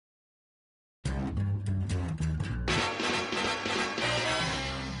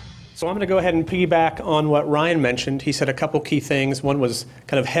So I'm going to go ahead and piggyback on what Ryan mentioned. He said a couple key things. One was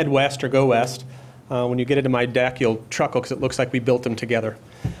kind of head west or go west. When you get into my deck, you'll chuckle because it looks like we built them together.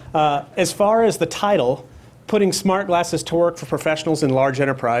 As far as the title, putting smart glasses to work for professionals in large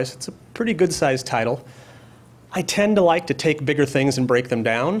enterprise, it's a pretty good-sized title. I tend to like to take bigger things and break them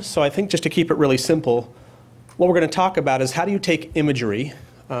down. So I think just to keep it really simple, what we're going to talk about is how do you take imagery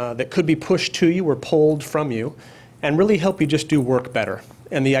that could be pushed to you or pulled from you and really help you just do work better.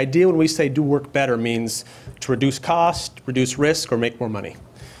 And the idea when we say do work better means to reduce cost, reduce risk, or make more money.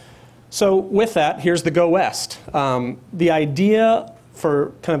 So with that, here's the Go West. The idea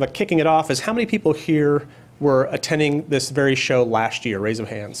for kind of a kicking it off is how many people here were attending this very show last year? Raise of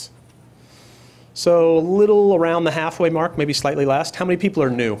hands. So a little around the halfway mark, maybe slightly less. How many people are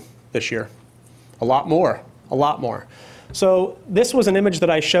new this year? A lot more, a lot more. So this was an image that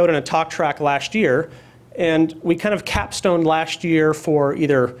I showed in a talk track last year, and we kind of capstoned last year for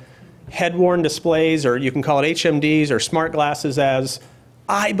either head-worn displays, or you can call it HMDs or smart glasses, as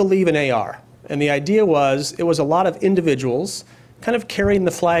I believe in AR. And the idea was, it was a lot of individuals kind of carrying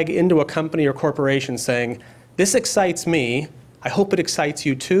the flag into a company or corporation saying, this excites me, I hope it excites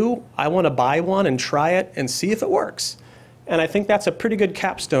you too. I want to buy one and try it and see if it works. And I think that's a pretty good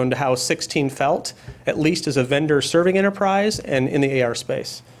capstone to how 16 felt, at least as a vendor serving enterprise and in the AR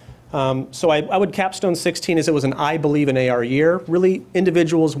space. So I would capstone 16 as it was an I believe in AR year, really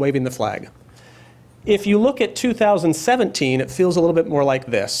individuals waving the flag. If you look at 2017, it feels a little bit more like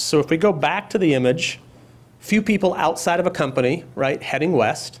this. So if we go back to the image, few people outside of a company, right, heading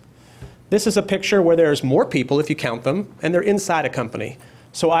west. This is a picture where there's more people, if you count them, and they're inside a company.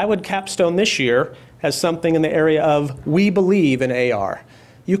 So I would capstone this year as something in the area of we believe in AR.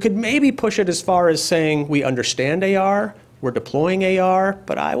 You could maybe push it as far as saying we understand AR, we're deploying AR,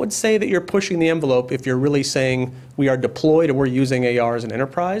 but I would say that you're pushing the envelope if you're really saying we are deployed and we're using AR as an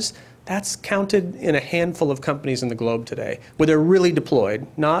enterprise. That's counted in a handful of companies in the globe today, where they're really deployed,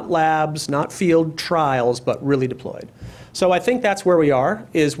 not labs, not field trials, but really deployed. So I think that's where we are,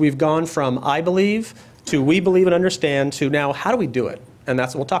 is we've gone from I believe to we believe and understand to now how do we do it? And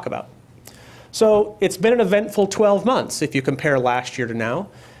that's what we'll talk about. So it's been an eventful 12 months if you compare last year to now.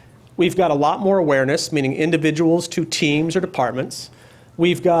 We've got a lot more awareness, meaning individuals to teams or departments.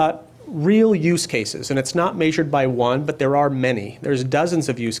 We've got real use cases, and it's not measured by one, but there are many. There's dozens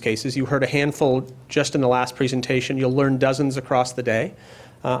of use cases. You heard a handful just in the last presentation. You'll learn dozens across the day.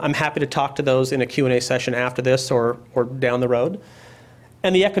 I'm happy to talk to those in a Q&A session after this or down the road.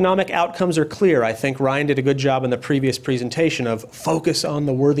 And the economic outcomes are clear. I think Ryan did a good job in the previous presentation of focus on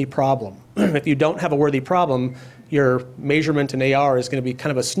the worthy problem. If you don't have a worthy problem, your measurement in AR is going to be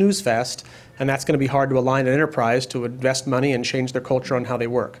kind of a snooze fest, and that's going to be hard to align an enterprise to invest money and change their culture on how they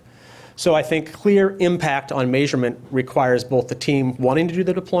work. So I think clear impact on measurement requires both the team wanting to do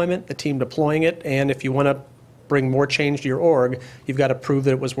the deployment, the team deploying it, and if you want to bring more change to your org, you've got to prove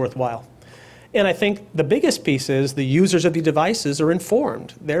that it was worthwhile. And I think the biggest piece is the users of the devices are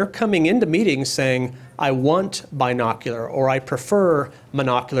informed. They're coming into meetings saying, I want binocular, or I prefer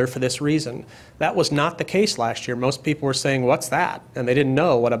monocular for this reason. That was not the case last year. Most people were saying, what's that? And they didn't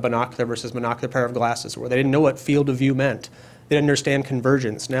know what a binocular versus monocular pair of glasses were. They didn't know what field of view meant. They didn't understand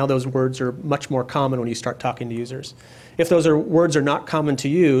convergence. Now those words are much more common when you start talking to users. If those words are not common to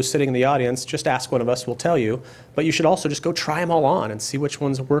you sitting in the audience, just ask one of us, we'll tell you. But you should also just go try them all on and see which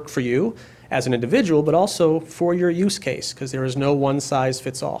ones work for you as an individual, but also for your use case, because there is no one size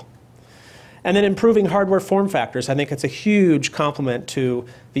fits all. And then improving hardware form factors. I think it's a huge compliment to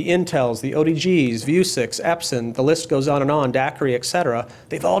the Intels, the ODGs, Vuzix, Epson, the list goes on, Daiquiri, et cetera.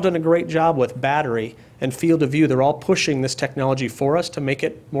 They've all done a great job with battery and field of view. They're all pushing this technology for us to make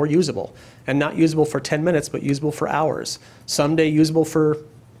it more usable. And not usable for 10 minutes, but usable for hours. Someday usable for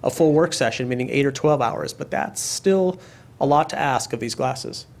a full work session, meaning 8 or 12 hours. But that's still a lot to ask of these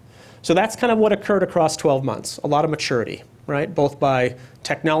glasses. So that's kind of what occurred across 12 months. A lot of maturity, right? Both by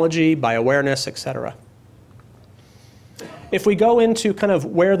technology, by awareness, et cetera. If we go into kind of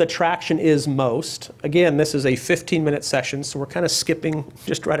where the traction is most, again, this is a 15-minute session, so we're kind of skipping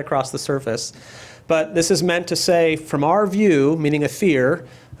just right across the surface. But this is meant to say, from our view, meaning Atheer,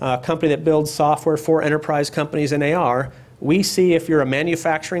 a company that builds software for enterprise companies in AR, we see if you're a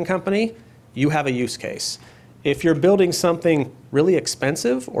manufacturing company, you have a use case. If you're building something really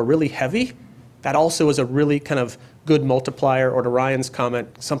expensive or really heavy, that also is a really kind of good multiplier, or to Ryan's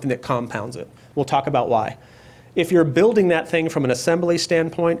comment, something that compounds it. We'll talk about why. If you're building that thing from an assembly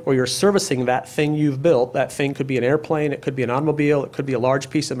standpoint, or you're servicing that thing you've built, that thing could be an airplane, it could be an automobile, it could be a large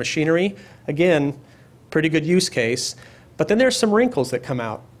piece of machinery, again, pretty good use case. But then there's some wrinkles that come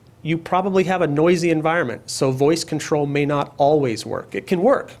out. you probably have a noisy environment, so voice control may not always work. It can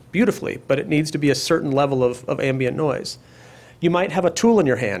work beautifully, but it needs to be a certain level of ambient noise. You might have a tool in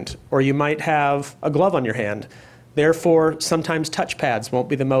your hand, or you might have a glove on your hand. Therefore, sometimes touchpads won't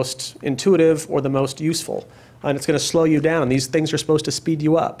be the most intuitive or the most useful, and it's going to slow you down. These things are supposed to speed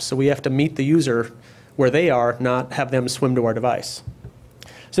you up, so we have to meet the user where they are, not have them swim to our device.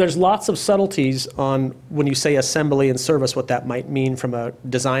 So there's lots of subtleties on when you say assembly and service, what that might mean from a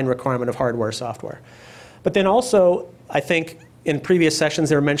design requirement of hardware, software. But then also, I think in previous sessions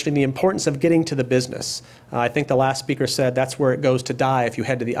they were mentioning the importance of getting to the business. I think the last speaker said that's where it goes to die if you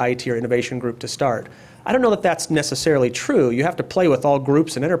head to the IT or innovation group to start. I don't know that that's necessarily true. You have to play with all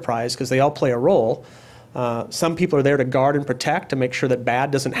groups in enterprise because they all play a role. Some people are there to guard and protect to make sure that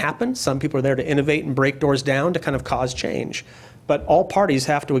bad doesn't happen. Some people are there to innovate and break doors down to kind of cause change. But all parties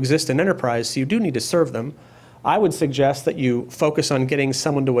have to exist in enterprise, so you do need to serve them. I would suggest that you focus on getting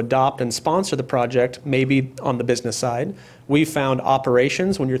someone to adopt and sponsor the project, maybe on the business side. We found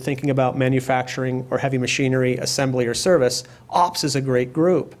operations, when you're thinking about manufacturing or heavy machinery, assembly or service, ops is a great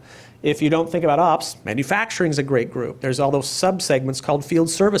group. If you don't think about ops, manufacturing is a great group. There's all those sub-segments called field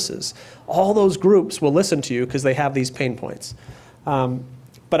services. All those groups will listen to you because they have these pain points.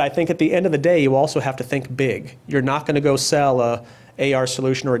 But I think at the end of the day, you also have to think big. You're not going to go sell a AR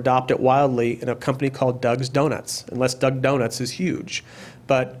solution or adopt it wildly in a company called Doug's Donuts, unless Doug Donuts is huge.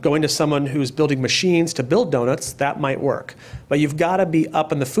 But going to someone who's building machines to build donuts, that might work. But you've got to be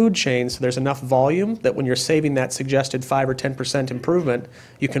up in the food chain so there's enough volume that when you're saving that suggested 5 or 10% improvement,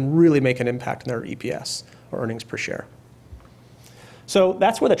 you can really make an impact in their EPS, or earnings per share. So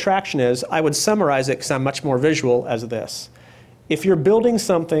that's where the traction is. I would summarize it, because I'm much more visual, as this. If you're building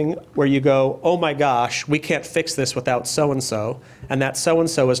something where you go, oh my gosh, we can't fix this without so-and-so, and that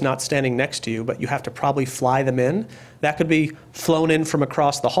so-and-so is not standing next to you, but you have to probably fly them in, that could be flown in from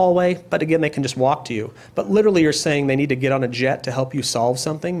across the hallway, but again, they can just walk to you. But literally you're saying they need to get on a jet to help you solve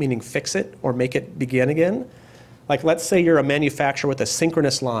something, meaning fix it or make it begin again. Like, let's say you're a manufacturer with a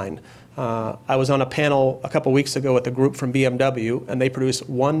synchronous line. I was on a panel a couple weeks ago with a group from BMW, and they produce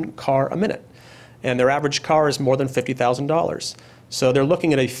 1 car a minute. And their average car is more than $50,000. So they're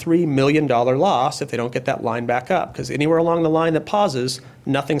looking at a $3 million loss if they don't get that line back up, because anywhere along the line that pauses,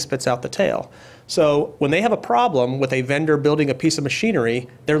 nothing spits out the tail. So when they have a problem with a vendor building a piece of machinery,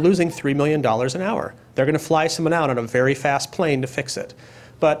 they're losing $3 million an hour. They're going to fly someone out on a very fast plane to fix it.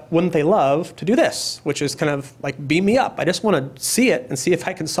 But wouldn't they love to do this, which is kind of like, beam me up. I just want to see it and see if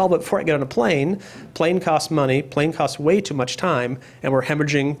I can solve it before I get on a plane. Plane costs money, plane costs way too much time, and we're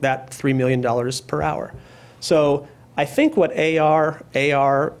hemorrhaging that $3 million per hour. So I think what AR,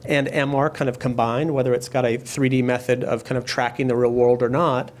 and MR kind of combined, whether it's got a 3D method of kind of tracking the real world or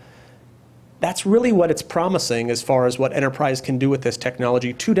not, that's really what it's promising as far as what enterprise can do with this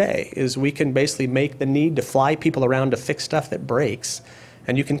technology today, is we can basically make the need to fly people around to fix stuff that breaks.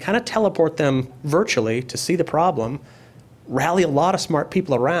 And you can kind of teleport them virtually to see the problem, rally a lot of smart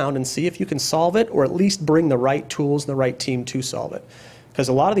people around and see if you can solve it, or at least bring the right tools and the right team to solve it. Because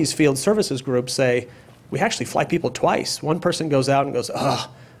a lot of these field services groups say, we actually fly people twice. One person goes out and goes,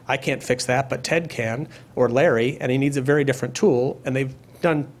 oh, I can't fix that, but Ted can, or Larry, and he needs a very different tool. And they've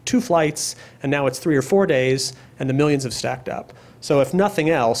done 2 flights, and now it's 3 or 4 days, and the millions have stacked up. So if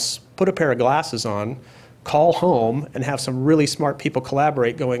nothing else, put a pair of glasses on, call home, and have some really smart people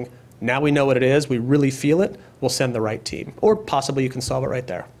collaborate going, now we know what it is, we really feel it, we'll send the right team. Or possibly you can solve it right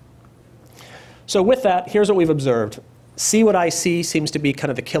there. So with that, here's what we've observed. See what I see seems to be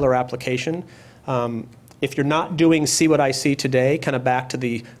kind of the killer application. If you're not doing see what I see today, kind of back to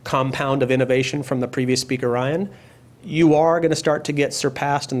the compound of innovation from the previous speaker, Ryan, you are going to start to get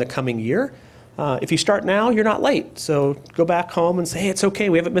surpassed in the coming year. If you start now, you're not late. So go back home and say, hey, it's okay,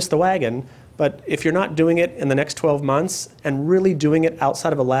 we haven't missed the wagon. But if you're not doing it in the next 12 months and really doing it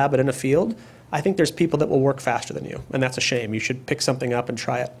outside of a lab and in a field, I think there's people that will work faster than you, and that's a shame. You should pick something up and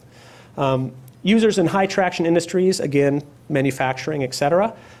try it. Users in high traction industries, again, manufacturing, et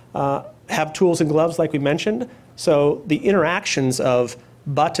cetera, have tools and gloves like we mentioned. So the interactions of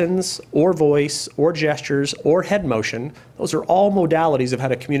buttons or voice or gestures or head motion, those are all modalities of how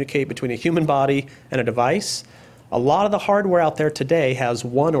to communicate between a human body and a device. A lot of the hardware out there today has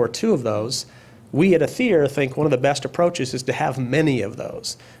 1 or 2 of those. We at Atheer think one of the best approaches is to have many of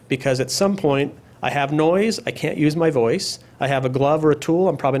those, because at some point I have noise, I can't use my voice, I have a glove or a tool,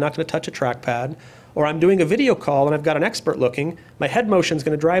 I'm probably not going to touch a trackpad, or I'm doing a video call and I've got an expert looking, my head motion is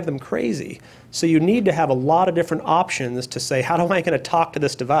going to drive them crazy. So you need to have a lot of different options to say, how am I going to talk to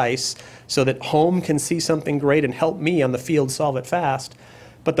this device so that home can see something great and help me on the field solve it fast?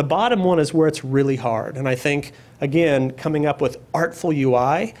 But the bottom one is where it's really hard. And I think, again, coming up with artful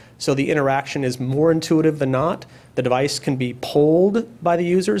UI, so the interaction is more intuitive than not. The device can be pulled by the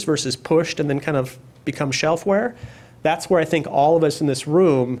users versus pushed and then kind of become shelfware. That's where I think all of us in this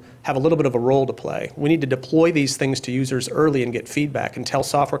room have a little bit of a role to play. We need to deploy these things to users early and get feedback and tell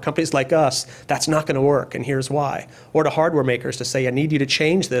software companies like us, that's not going to work and here's why. Or to hardware makers to say, I need you to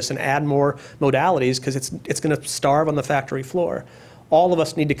change this and add more modalities because it's going to starve on the factory floor. All of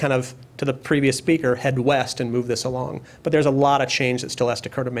us need to kind of, to the previous speaker, head west and move this along. But there's a lot of change that still has to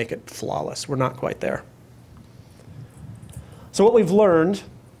occur to make it flawless. We're not quite there. So what we've learned,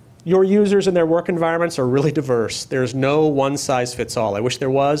 your users and their work environments are really diverse. There's no one size fits all. I wish there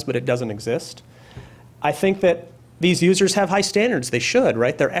was, but it doesn't exist. I think that these users have high standards. They should,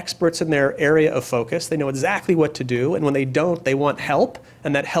 right? They're experts in their area of focus. They know exactly what to do, and when they don't, they want help,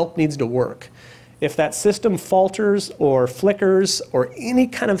 and that help needs to work. If that system falters or flickers or any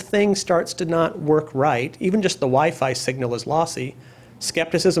kind of thing starts to not work right, even just the Wi-Fi signal is lossy,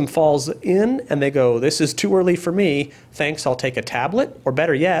 skepticism falls in and they go, this is too early for me, thanks, I'll take a tablet, or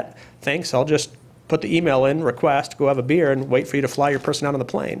better yet, thanks, I'll just put the email in, request, go have a beer, and wait for you to fly your person out on the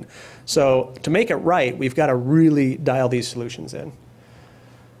plane. So to make it right, we've got to really dial these solutions in.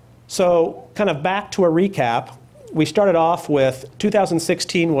 So kind of back to a recap, we started off with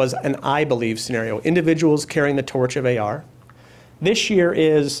 2016 was an I believe scenario, individuals carrying the torch of AR. This year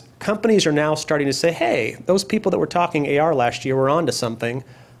is companies are now starting to say, hey, those people that were talking AR last year were onto something.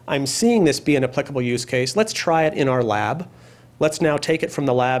 I'm seeing this be an applicable use case. Let's try it in our lab. Let's now take it from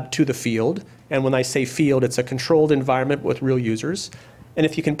the lab to the field. And when I say field, it's a controlled environment with real users. And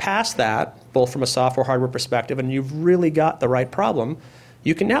if you can pass that, both from a software hardware perspective, and you've really got the right problem,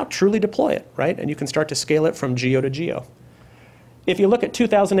 you can now truly deploy it, right? And you can start to scale it from geo to geo. If you look at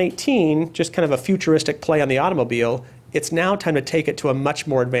 2018, just kind of a futuristic play on the automobile, it's now time to take it to a much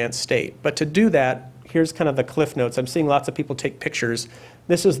more advanced state. But to do that, here's kind of the cliff notes. I'm seeing lots of people take pictures.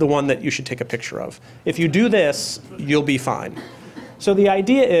 This is the one that you should take a picture of. If you do this, you'll be fine. So the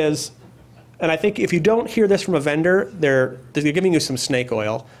idea is, and I think if you don't hear this from a vendor, they're giving you some snake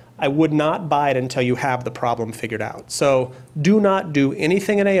oil. I would not buy it until you have the problem figured out. So do not do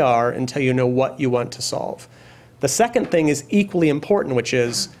anything in AR until you know what you want to solve. The second thing is equally important, which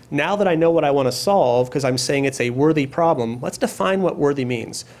is now that I know what I want to solve, because I'm saying it's a worthy problem, let's define what worthy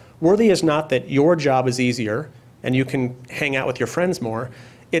means. Worthy is not that your job is easier and you can hang out with your friends more.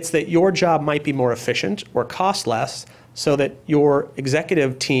 It's that your job might be more efficient or cost less so that your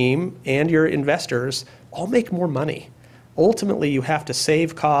executive team and your investors all make more money. Ultimately, you have to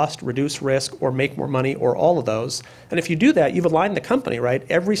save cost, reduce risk, or make more money, or all of those. And if you do that, you've aligned the company, right?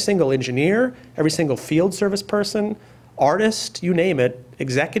 Every single engineer, every single field service person, artist, you name it,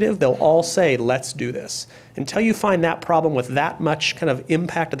 executive, they'll all say, let's do this. Until you find that problem with that much kind of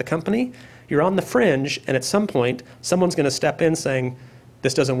impact to the company, you're on the fringe, and at some point, someone's going to step in saying,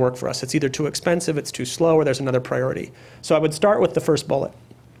 this doesn't work for us. It's either too expensive, it's too slow, or there's another priority. So I would start with the first bullet.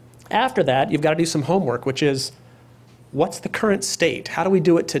 After that, you've got to do some homework, which is, what's the current state? How do we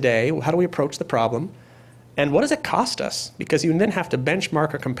do it today? How do we approach the problem? And what does it cost us? Because you then have to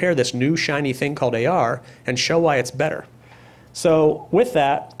benchmark or compare this new shiny thing called AR and show why it's better. So with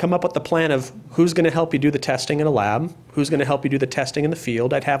that, come up with the plan of who's going to help you do the testing in a lab, who's going to help you do the testing in the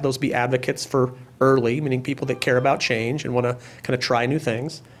field. I'd have those be advocates for early, meaning people that care about change and want to kind of try new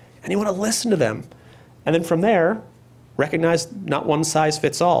things. And you want to listen to them. And then from there, recognize not one size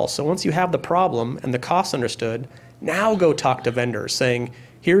fits all. So once you have the problem and the cost understood, now go talk to vendors saying,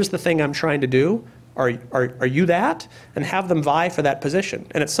 here's the thing I'm trying to do. Are you that? And have them vie for that position.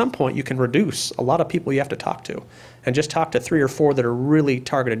 And at some point, you can reduce a lot of people you have to talk to and just talk to 3 or 4 that are really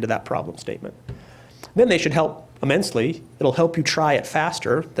targeted to that problem statement. Then they should help immensely. It'll help you try it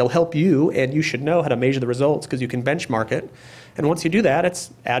faster. They'll help you, and you should know how to measure the results because you can benchmark it. And once you do that,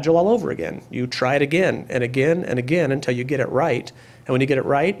 it's agile all over again. You try it again and again and again until you get it right. And when you get it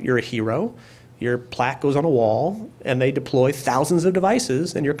right, you're a hero. Your plaque goes on a wall, and they deploy thousands of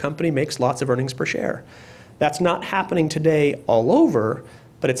devices, and your company makes lots of earnings per share. That's not happening today all over,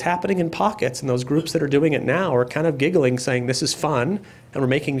 but it's happening in pockets, and those groups that are doing it now are kind of giggling, saying, this is fun, and we're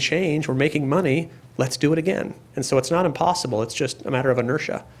making change, we're making money, let's do it again. And so it's not impossible, it's just a matter of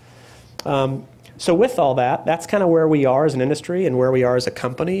inertia. So with all that, that's kind of where we are as an industry and where we are as a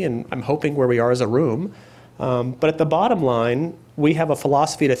company, and I'm hoping where we are as a room. But at the bottom line, we have a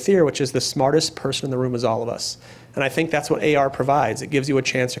philosophy at Atheer, which is the smartest person in the room is all of us. And I think that's what AR provides. It gives you a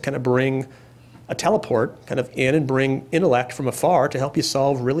chance to kind of bring a teleport kind of in and bring intellect from afar to help you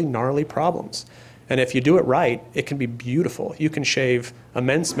solve really gnarly problems. And if you do it right, it can be beautiful. You can shave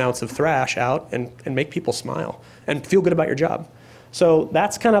immense amounts of thrash out and make people smile and feel good about your job. So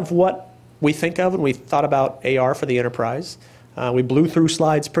that's kind of what we think of when we thought about AR for the enterprise. We blew through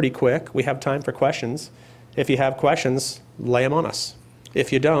slides pretty quick. We have time for questions. If you have questions, lay them on us.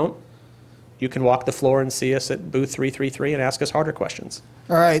 If you don't, you can walk the floor and see us at booth 333 and ask us harder questions.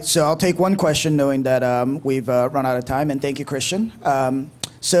 All right, so I'll take one question knowing that we've run out of time, and thank you, Christian.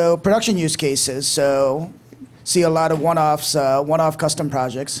 So production use cases, so see a lot of one-offs, one-off custom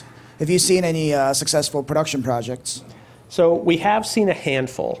projects. Have you seen any successful production projects? So we have seen a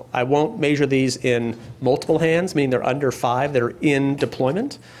handful. I won't measure these in multiple hands, meaning they're under 5 that are in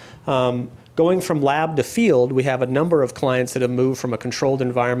deployment. Going from lab to field, we have a number of clients that have moved from a controlled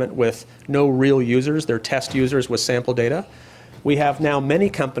environment with no real users. They're test users with sample data. We have now many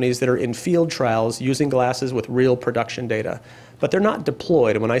companies that are in field trials using glasses with real production data. But they're not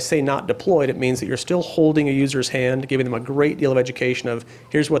deployed. And when I say not deployed, it means that you're still holding a user's hand, giving them a great deal of education of,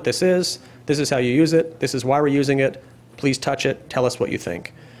 here's what this is how you use it, this is why we're using it, please touch it, tell us what you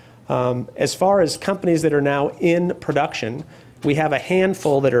think. As far as companies that are now in production, we have a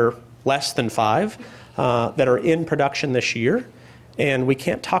handful that are less than 5 that are in production this year. And we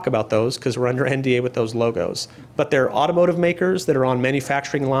can't talk about those because we're under NDA with those logos. But they're automotive makers that are on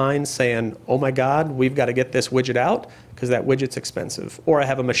manufacturing lines saying, oh my God, we've got to get this widget out because that widget's expensive. Or I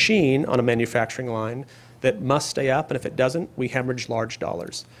have a machine on a manufacturing line that must stay up, and if it doesn't, we hemorrhage large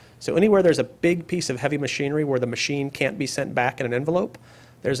dollars. So anywhere there's a big piece of heavy machinery where the machine can't be sent back in an envelope,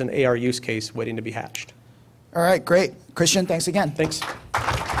 there's an AR use case waiting to be hatched. All right, great. Christian, thanks again. Thanks.